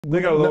They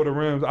gotta lower the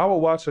rims. I would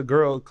watch a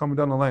girl coming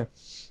down the lane.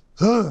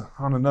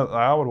 On another,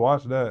 I would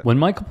watch that. When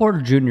Michael Porter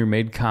Jr.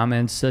 made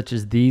comments such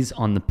as these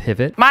on The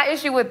Pivot. My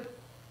issue with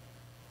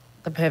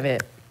The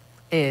Pivot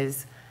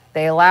is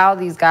they allow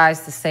these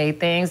guys to say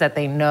things that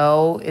they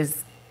know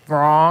is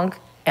wrong,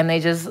 and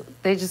they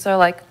just are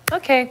like,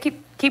 okay,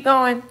 keep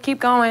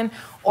going,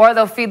 or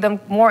they'll feed them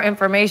more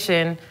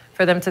information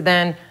for them to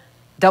then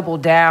double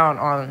down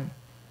on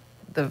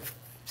the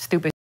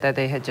stupid that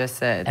they had just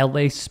said.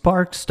 LA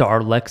Sparks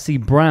star Lexie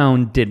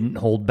Brown didn't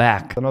hold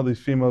back. I know these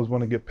females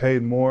want to get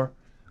paid more,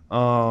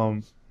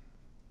 and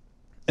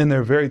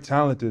they're very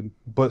talented,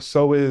 but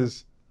so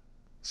is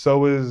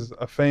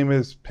a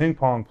famous ping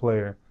pong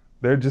player.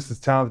 They're just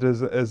as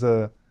talented as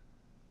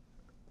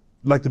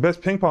like the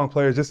best ping pong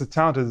player is just as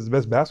talented as the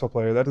best basketball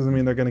player. That doesn't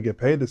mean they're going to get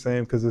paid the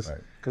same because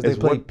they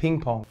play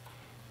ping pong.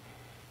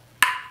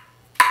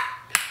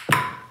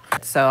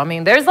 So, I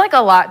mean, there's like a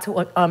lot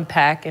to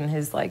unpack in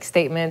his like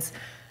statements,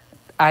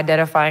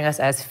 identifying us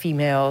as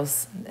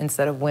females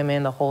instead of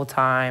women the whole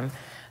time,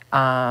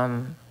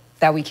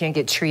 that we can't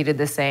get treated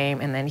the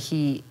same. And then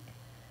he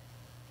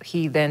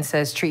then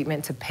says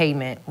treatment to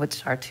payment,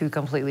 which are two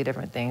completely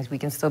different things. We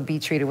can still be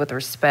treated with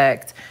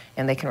respect,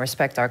 and they can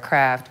respect our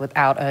craft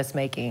without us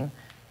making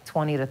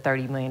 $20 to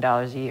 $30 million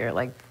a year.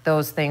 Like,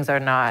 those things are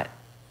not,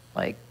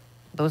 like,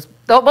 both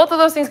of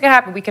those things can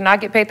happen. We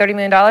cannot get paid $30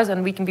 million,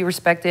 and we can be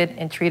respected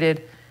and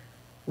treated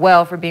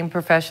well for being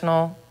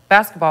professional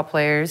basketball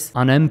players.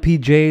 On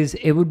MPJ's,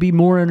 it would be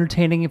more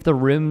entertaining if the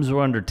rims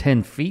were under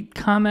 10 feet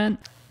comment.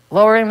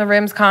 Lowering the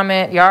rims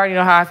comment, you already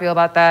know how I feel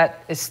about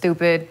that. It's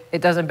stupid.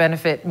 It doesn't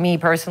benefit me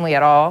personally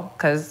at all,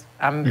 because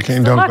I'm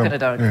still not going to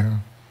dunk. Yeah.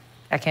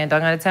 I can't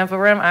dunk on a 10-foot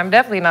rim. I'm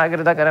definitely not going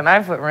to dunk on a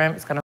 9-foot rim.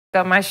 It's going to f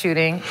up my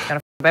shooting. It's going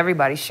to f up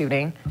everybody's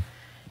shooting.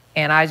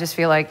 And I just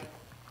feel like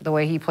the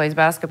way he plays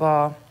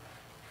basketball,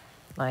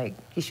 like,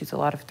 he shoots a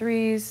lot of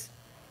threes.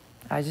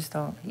 I just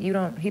don't.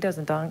 He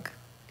doesn't dunk.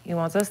 He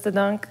wants us to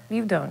dunk.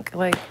 You dunk.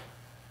 Like,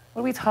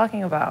 what are we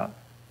talking about?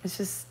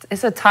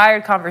 It's a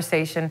tired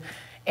conversation.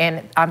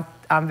 And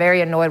I'm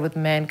very annoyed with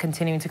men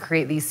continuing to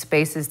create these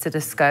spaces to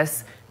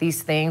discuss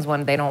these things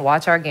when they don't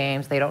watch our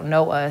games, they don't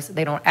know us,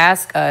 they don't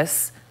ask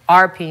us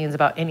our opinions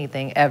about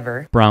anything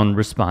ever. Brown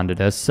responded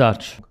as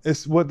such.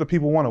 It's what the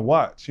people want to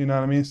watch, you know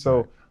what I mean?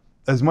 So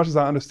as much as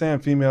I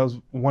understand females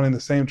wanting the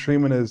same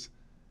treatment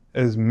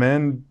as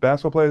men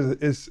basketball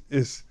players,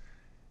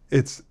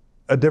 it's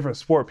a different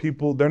sport.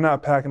 People, they're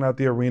not packing out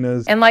the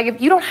arenas. And like,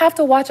 if you don't have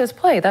to watch us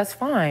play, that's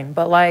fine.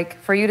 But like,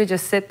 for you to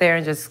just sit there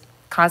and just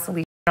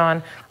constantly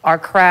on our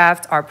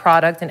craft, our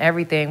product, and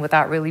everything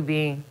without really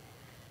being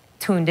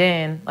tuned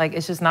in, like,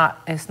 it's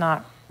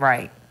not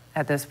right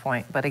at this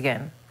point. But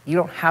again, you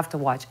don't have to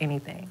watch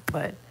anything,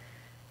 but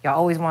y'all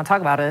always want to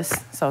talk about us,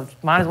 so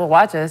might as well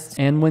watch us.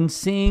 And when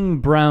seeing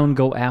Brown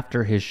go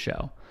after his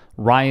show,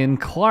 Ryan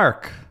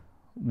Clark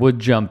would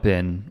jump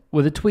in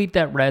with a tweet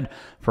that read,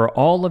 "For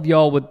all of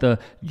y'all with the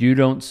 'you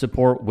don't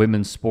support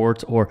women's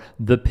sports' or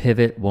 'the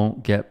pivot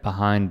won't get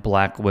behind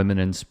black women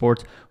in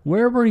sports,'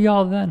 where were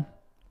y'all then?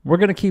 We're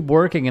going to keep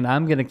working, and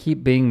I'm going to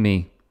keep being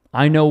me.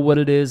 I know what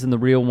it is, and the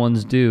real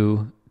ones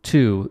do,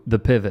 too, The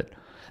Pivot."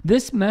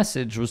 This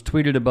message was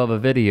tweeted above a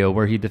video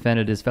where he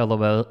defended his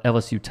fellow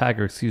LSU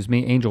Tiger,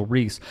 Angel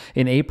Reese,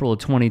 in April of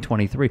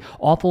 2023.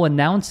 Awful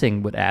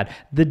announcing would add,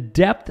 the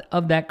depth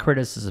of that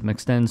criticism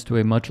extends to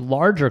a much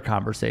larger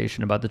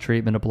conversation about the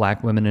treatment of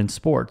black women in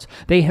sports.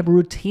 They have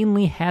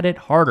routinely had it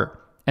harder.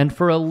 And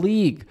for a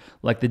league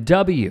like the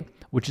W,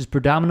 which is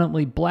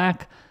predominantly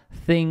black,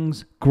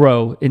 things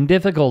grow in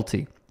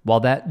difficulty.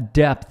 While that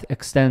depth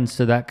extends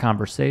to that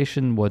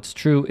conversation, what's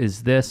true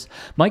is this: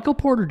 Michael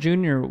Porter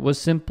Jr. was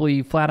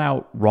simply flat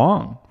out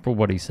wrong for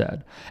what he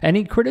said.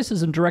 Any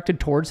criticism directed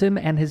towards him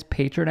and his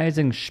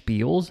patronizing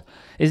spiels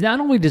is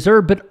not only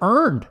deserved, but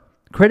earned.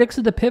 Critics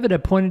of The Pivot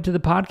have pointed to the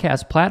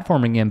podcast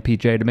platforming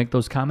MPJ to make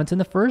those comments in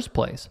the first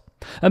place.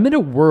 Amid a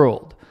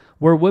world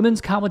where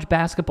women's college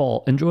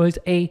basketball enjoys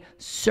a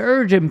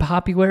surge in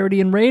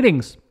popularity and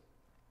ratings,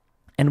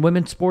 and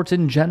women's sports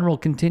in general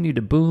continue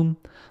to boom,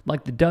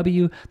 like the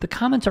W, the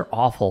comments are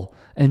awful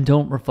and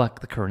don't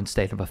reflect the current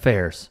state of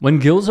affairs. When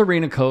Gil's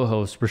Arena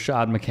co-host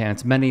Rashad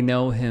McCants, many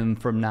know him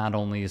from not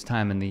only his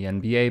time in the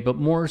NBA, but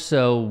more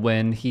so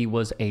when he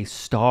was a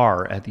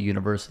star at the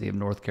University of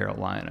North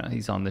Carolina.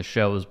 He's on this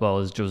show as well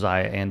as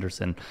Josiah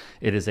Anderson.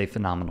 It is a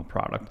phenomenal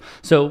product.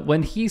 So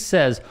when he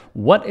says,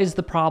 what is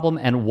the problem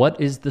and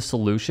what is the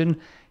solution?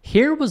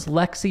 Here was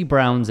Lexie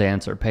Brown's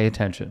answer. Pay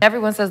attention.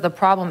 Everyone says the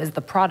problem is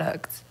the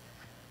product.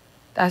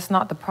 That's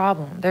not the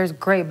problem. There's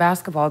great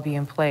basketball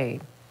being played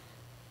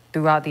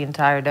throughout the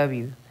entire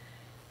W.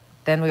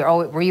 Then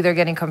we're either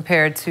getting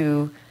compared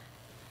to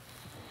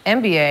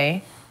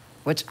NBA,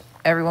 which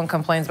everyone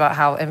complains about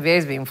how NBA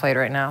is being played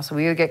right now. So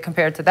we either get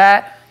compared to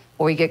that,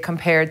 or we get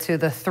compared to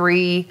the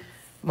 3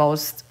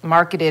 most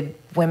marketed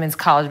women's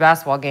college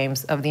basketball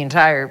games of the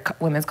entire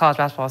women's college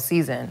basketball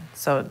season.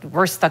 So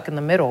we're stuck in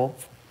the middle,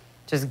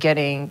 just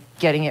getting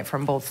it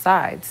from both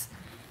sides.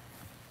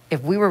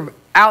 If we were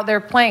out there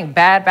playing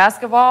bad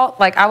basketball,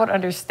 like I would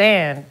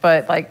understand,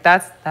 but like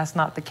that's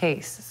not the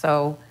case.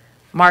 So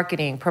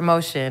marketing,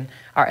 promotion,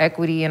 our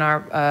equity in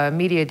our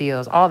media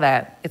deals, all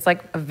that. It's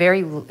like a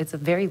very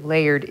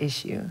layered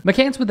issue.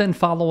 McCants would then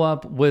follow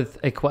up with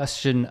a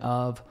question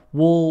of,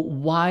 well,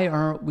 why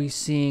aren't we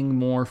seeing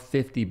more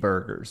 50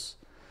 burgers,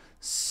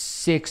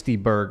 60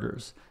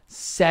 burgers,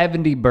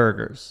 70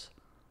 burgers,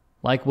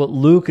 like what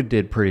Luka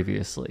did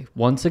previously?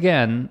 Once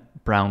again,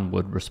 Brown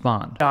would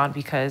respond.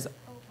 Because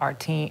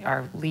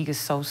our league is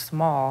so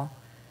small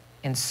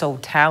and so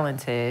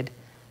talented,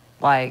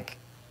 like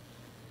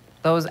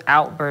those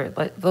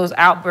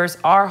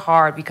outbursts are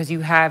hard because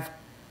you have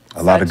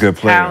a lot of good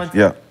players.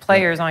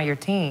 Players on your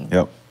team.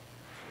 Yep.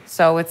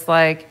 So it's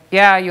like,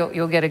 yeah,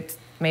 you'll get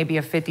maybe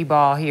a 50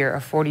 ball here, a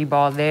 40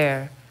 ball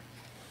there,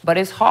 but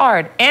it's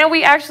hard. And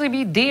we actually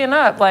be D'ing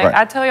up. Like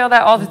I tell y'all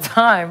that all the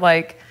time.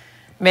 Like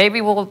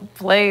maybe we'll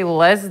play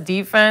less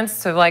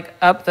defense to like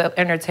up the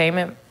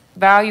entertainment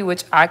value,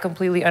 which I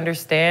completely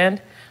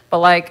understand. But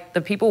like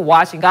the people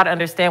watching got to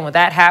understand when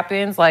that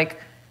happens, like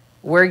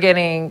we're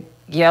getting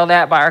yelled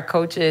at by our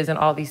coaches and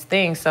all these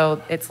things.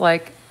 So it's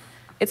like,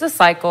 it's a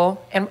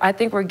cycle. And I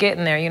think we're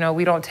getting there. You know,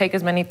 we don't take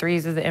as many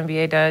threes as the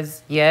NBA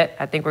does yet.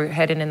 I think we're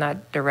heading in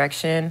that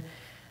direction.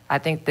 I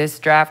think this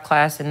draft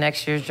class and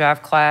next year's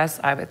draft class,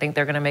 I think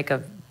they're going to make a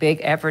big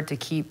effort to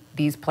keep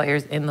these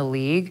players in the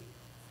league,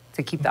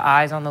 to keep the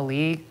eyes on the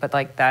league. But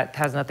like that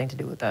has nothing to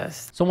do with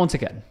us. So once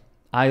again,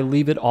 I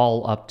leave it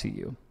all up to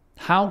you.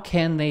 How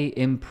can they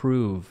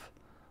improve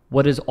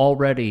what is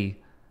already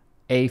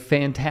a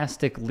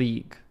fantastic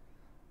league?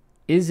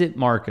 Is it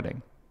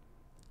marketing?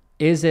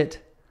 Is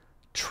it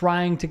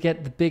trying to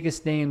get the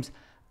biggest names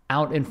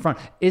out in front?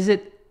 Is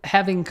it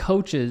having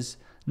coaches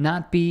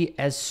not be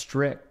as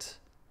strict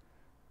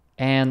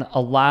and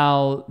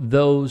allow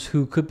those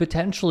who could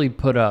potentially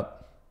put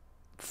up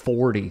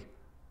 40,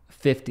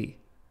 50,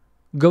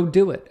 go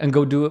do it and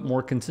go do it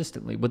more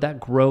consistently? Would that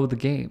grow the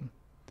game?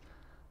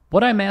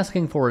 What I'm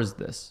asking for is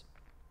this: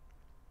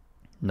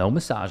 no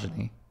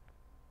misogyny,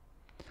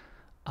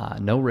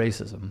 no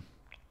racism,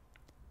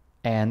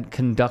 and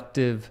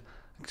constructive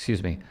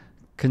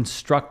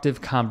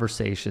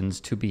conversations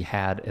to be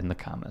had in the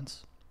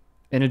comments.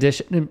 In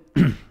addition,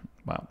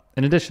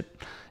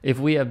 if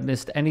we have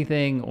missed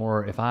anything,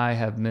 or if I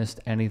have missed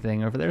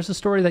anything, or if there's a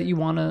story that you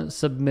want to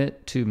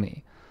submit to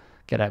me,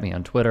 get at me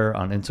on Twitter,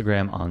 on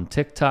Instagram, on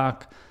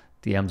TikTok.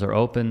 DMs are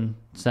open.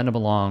 Send them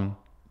along.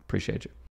 Appreciate you.